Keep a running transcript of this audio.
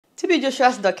TB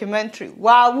Joshua's documentary.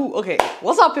 Wow. Okay,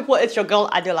 what's up, people? It's your girl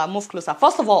Adela. Move closer.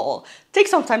 First of all, take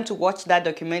some time to watch that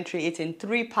documentary. It's in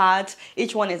 3 parts.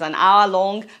 Each one is an hour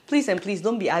long. Please and please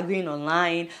don't be arguing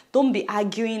online. Don't be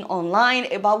arguing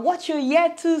online about what you're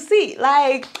yet to see.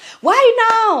 Like, why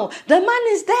now? The man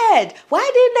is dead.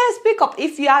 Why didn't they speak up?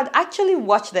 If you had actually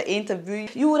watched the interview,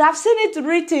 you would have seen it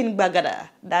written, Bagada,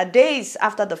 that days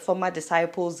after the former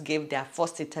disciples gave their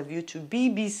first interview to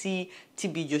BBC,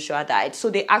 TB Joshua died.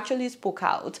 So they actually spoke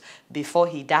out before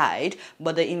he died,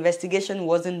 but the investigation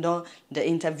wasn't done. The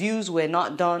interviews were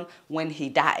not done when he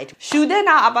died. Should they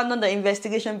now abandon the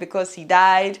investigation because he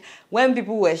died when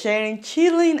people were sharing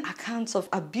chilling accounts of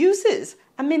abuses?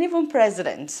 I mean, even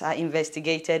presidents are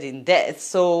investigated in death,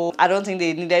 so I don't think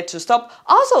they needed to stop.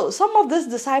 Also, some of these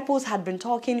disciples had been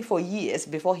talking for years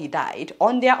before he died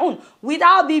on their own,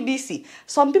 without BBC.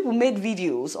 Some people made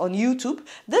videos on YouTube.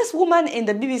 This woman in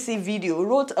the BBC video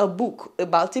wrote a book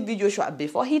about TB Joshua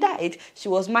before he died. She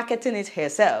was marketing it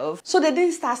herself, so they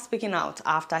didn't start speaking out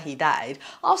after he died.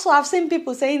 Also, I've seen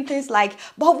people saying things like,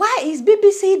 but why is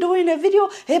BBC doing a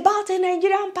video about a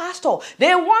Nigerian pastor?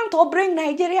 They want to bring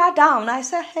Nigeria down. I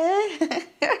said, hey.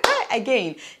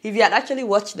 Again, if you had actually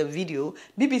watched the video,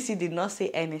 BBC did not say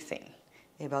anything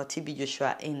about TB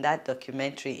Joshua in that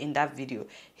documentary, in that video.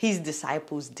 His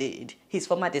disciples did. His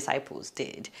former disciples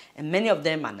did. And many of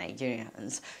them are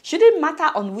Nigerians. Should it matter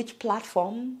on which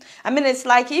platform? I mean, it's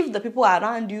like if the people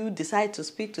around you decide to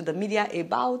speak to the media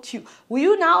about you, will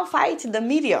you now fight the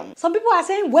medium? Some people are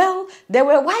saying, well, there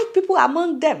were white people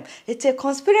among them. It's a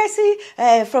conspiracy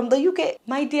from the UK.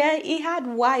 My dear, he had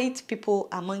white people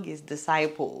among his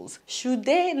disciples. Should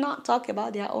they not talk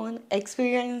about their own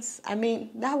experience? I mean,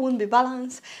 that wouldn't be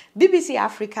balanced. BBC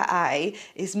Africa Eye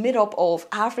is made up of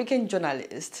African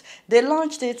journalists. They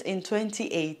launched it in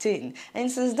 2018, and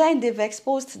since then they've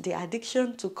exposed the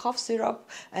addiction to cough syrup,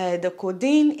 the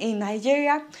codeine in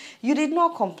Nigeria. You did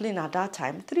not complain at that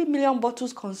time. 3 million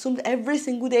bottles consumed every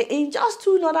single day in just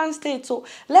 2 northern states. So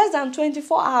less than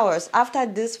 24 hours after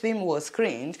this film was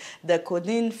screened, the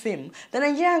codeine film, the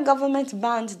Nigerian government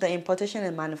banned the importation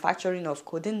and manufacturing of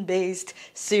codeine-based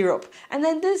syrup. And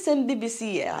then this same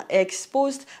BBC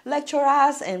exposed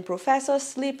lecturers and professors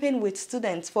sleeping with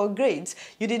students for grades.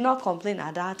 You did not complain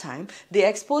at that time. They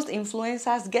exposed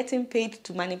influencers getting paid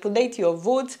to manipulate your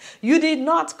votes. You did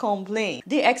not complain.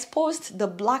 They exposed the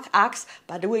Black Axe.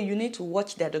 By the way, you need to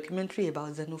watch their documentary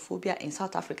about xenophobia in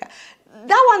South Africa.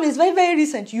 That one is very, very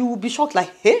recent. You will be shocked,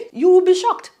 like, hey? You will be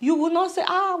shocked. You will not say,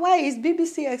 why is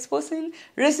BBC exposing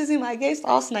racism against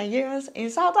us Nigerians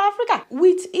in South Africa?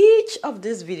 With each of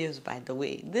these videos, by the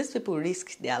way, these people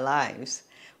risk their lives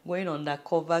going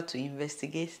undercover to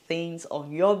investigate things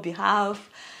on your behalf.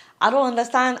 I don't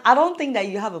understand. I don't think that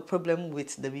you have a problem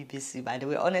with the BBC, by the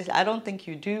way. Honestly, I don't think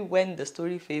you do when the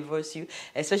story favors you,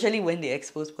 especially when they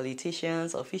expose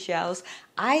politicians, officials.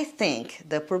 I think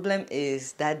the problem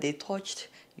is that they touched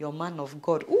your man of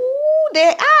God. Ooh,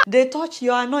 they touch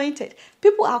your anointed.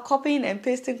 People are copying and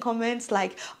pasting comments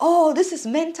like, oh, this is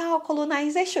mental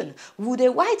colonization. Would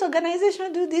a white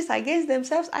organization do this against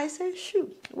themselves? I say,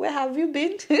 shoot, where have you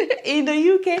been? In the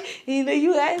UK, in the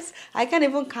US? I can't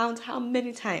even count how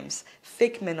many times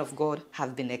fake men of God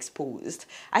have been exposed.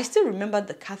 I still remember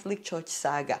the Catholic Church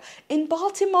saga. In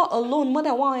Baltimore alone, more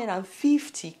than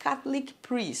 150 Catholic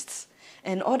priests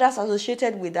and others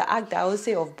associated with the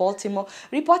Archdiocese of Baltimore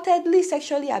reportedly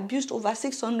sexually abused over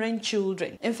 600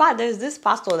 children. In fact, there's this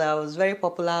pastor that was very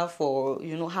popular for,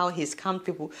 how he scammed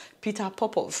people, Peter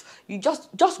Popov. You just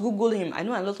Google him. I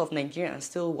know a lot of Nigerians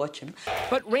still watch him.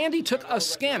 But Randy took a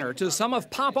scanner to some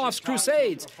of Popov's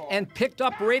crusades and picked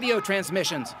up radio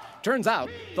transmissions. Turns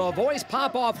out, the voice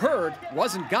Popov heard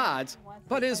wasn't God's,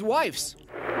 but his wife's.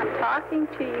 I'm talking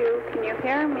to you. Can you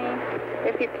hear me?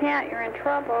 If you can't, you're in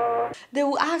trouble. They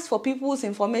will ask for people's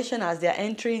information as they're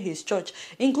entering his church,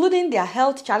 including their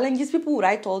health challenges. People will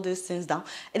write all these things down.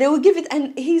 They will give it,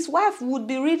 and his wife would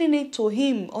be reading it to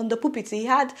him on the pulpit. He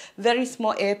had very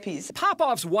small earpiece.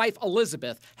 Popov's wife,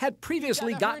 Elizabeth, had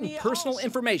previously gotten personal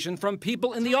information from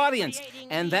people in the audience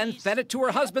and then fed it to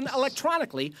her husband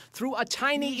electronically through a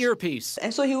tiny earpiece.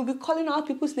 And so he will be calling out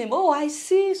people's name. Oh, I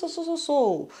see,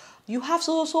 so. You have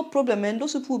so problem, and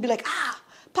those people will be like,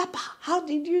 Papa, how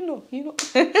did you know?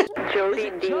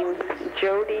 Jody Dean.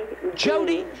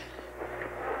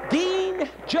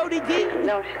 Jody Dean?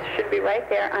 No, she should be right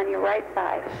there on your right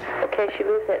side. Okay, she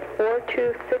lives at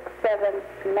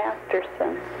 4267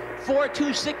 Masterson.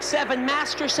 4267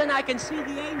 Masterson. I can see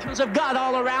the angels of God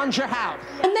all around your house.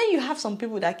 And then you have some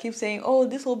people that keep saying, oh,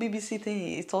 this whole BBC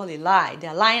thing, it's all a lie.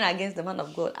 They're lying against the man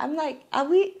of God. I'm like, are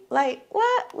we, like,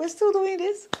 what? We're still doing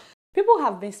this? People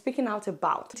have been speaking out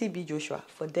about TB Joshua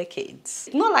for decades.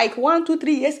 Not like 1, 2,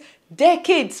 3 years,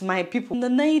 decades, my people. In the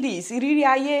 90s,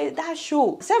 Iriaye, that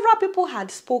show, several people had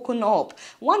spoken up.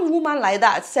 One woman like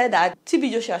that said that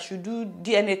TB Joshua should do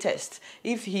DNA test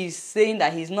if he's saying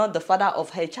that he's not the father of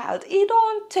her child. He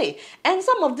don't take. And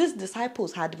some of these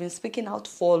disciples had been speaking out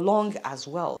for long as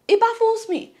well. It baffles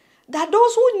me that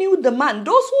those who knew the man,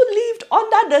 those who lived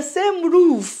under the same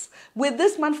roof with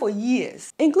this man for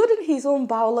years, including his own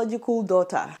biological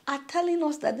daughter, are telling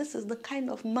us that this is the kind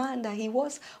of man that he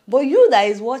was. But you that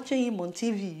is watching him on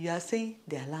TV, you are saying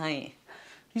they're lying.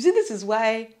 You see, this is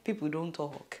why people don't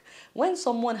talk. When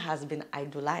someone has been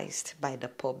idolized by the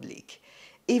public,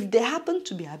 if they happen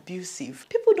to be abusive,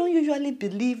 people don't usually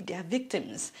believe they are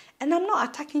victims. And I'm not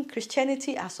attacking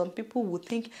Christianity as some people would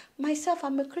think. Myself,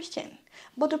 I'm a Christian.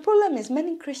 But the problem is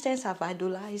many Christians have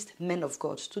idolized men of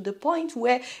God to the point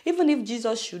where even if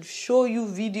Jesus should show you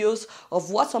videos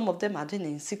of what some of them are doing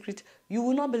in secret, you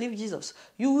will not believe Jesus.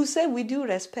 You will say, with due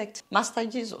respect, Master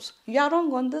Jesus, you are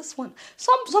wrong on this one.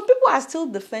 Some people are still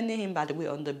defending him, by the way,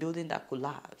 on the building that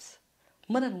collapsed.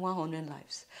 More than 100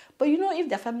 lives. But you know, if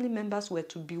their family members were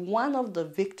to be one of the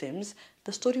victims,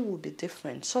 the story would be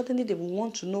different. Suddenly they will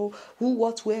want to know who,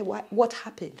 what, where, what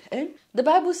happened. The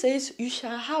Bible says, you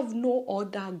shall have no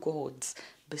other gods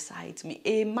besides me.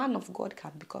 A man of God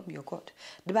can become your God.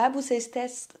 The Bible says,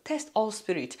 test all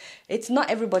spirit. It's not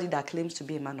everybody that claims to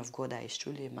be a man of God that is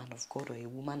truly a man of God or a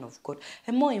woman of God.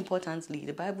 And more importantly,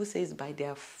 the Bible says, by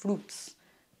their fruits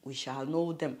we shall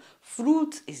know them.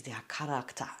 Fruit is their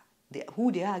character.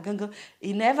 Who they are.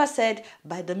 He never said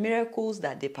by the miracles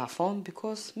that they perform,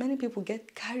 because many people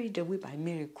get carried away by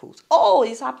miracles. Oh,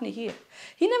 it's happening here.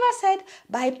 He never said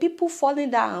by people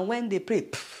falling down when they pray.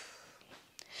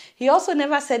 He also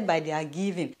never said by their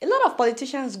giving. A lot of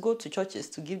politicians go to churches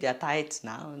to give their tithes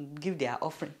now and give their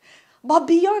offering. But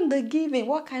beyond the giving,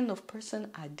 what kind of person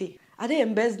are they? Are they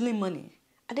embezzling money?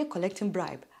 Are they collecting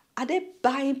bribe? Are they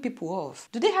buying people off?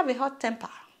 Do they have a hot temper?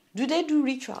 Do they do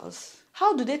rituals?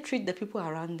 How do they treat the people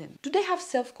around them? Do they have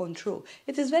self-control?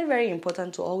 It is very, very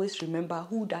important to always remember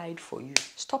who died for you.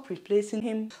 Stop replacing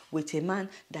him with a man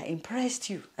that impressed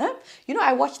you. You know,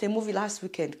 I watched a movie last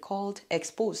weekend called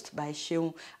Exposed by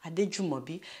Seun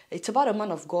Adejumobi. It's about a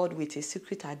man of God with a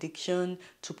secret addiction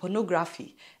to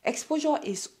pornography. Exposure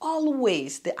is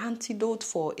always the antidote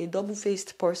for a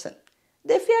double-faced person.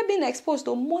 They fear being exposed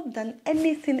to more than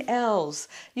anything else.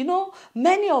 You know,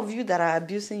 many of you that are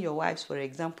abusing your wives, for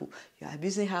example, you are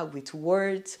abusing her with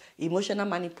words, emotional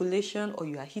manipulation, or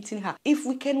you are hitting her. If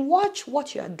we can watch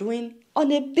what you are doing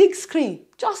on a big screen,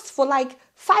 just for like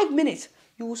 5 minutes,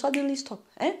 you will suddenly stop.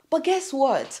 But guess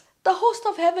what? The host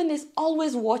of heaven is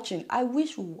always watching. I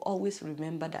wish we will always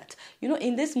remember that. You know,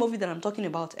 in this movie that I'm talking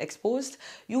about, Exposed,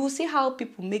 you will see how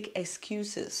people make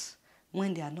excuses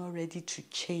when they are not ready to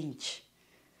change.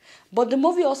 But the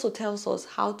movie also tells us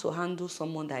how to handle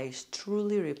someone that is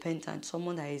truly repentant,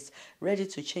 someone that is ready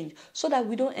to change, so that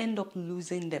we don't end up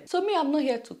losing them. So me, I'm not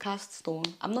here to cast stone.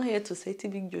 I'm not here to say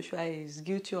TB Joshua is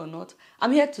guilty or not.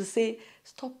 I'm here to say,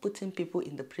 stop putting people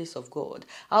in the place of God.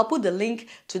 I'll put the link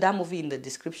to that movie in the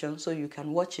description so you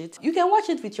can watch it. You can watch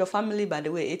it with your family, by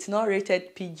the way. It's not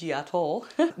rated PG at all.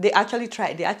 They actually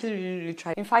tried. They actually really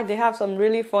tried. In fact, they have some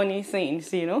really funny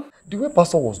scenes, you know. The way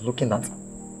Pastor was looking at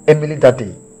Emily that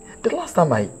day, the last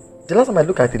time I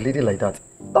looked at a lady like that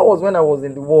was when I was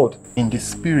in the world. In the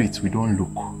spirit, we don't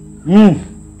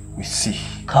look. We see.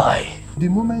 Kai. The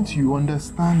moment you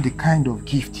understand the kind of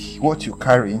gift, what you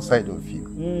carry inside of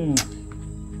you,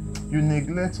 you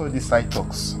neglect all the side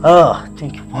talks.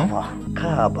 Thank you, Papa.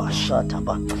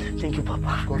 Thank you,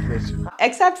 Papa. God bless you.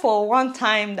 Except for one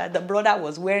time that the brother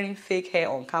was wearing fake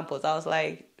hair on campus. I was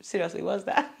like, seriously, what's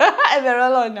that?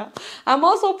 I'm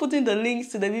also putting the links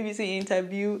to the BBC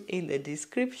interview in the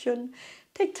description.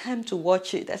 Take time to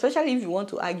watch it, especially if you want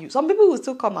to argue. Some people will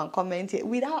still come and comment it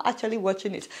without actually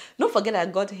watching it. Don't forget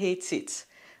that God hates it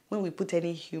when we put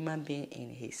any human being in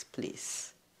his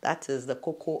place. That is the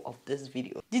cocoa of this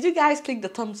video. Did you guys click the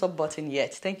thumbs up button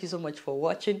yet? Thank you so much for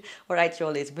watching. Alright,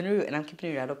 y'all, it's been real and I'm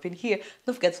keeping it right up in here.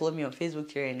 Don't forget to follow me on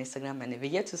Facebook, Twitter, and Instagram. And if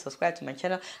you're yet to subscribe to my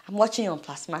channel, I'm watching you on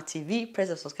Plasma TV. Press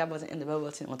the subscribe button and the bell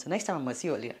button. Until next time, I'm going to see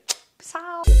you all later. Peace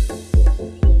out.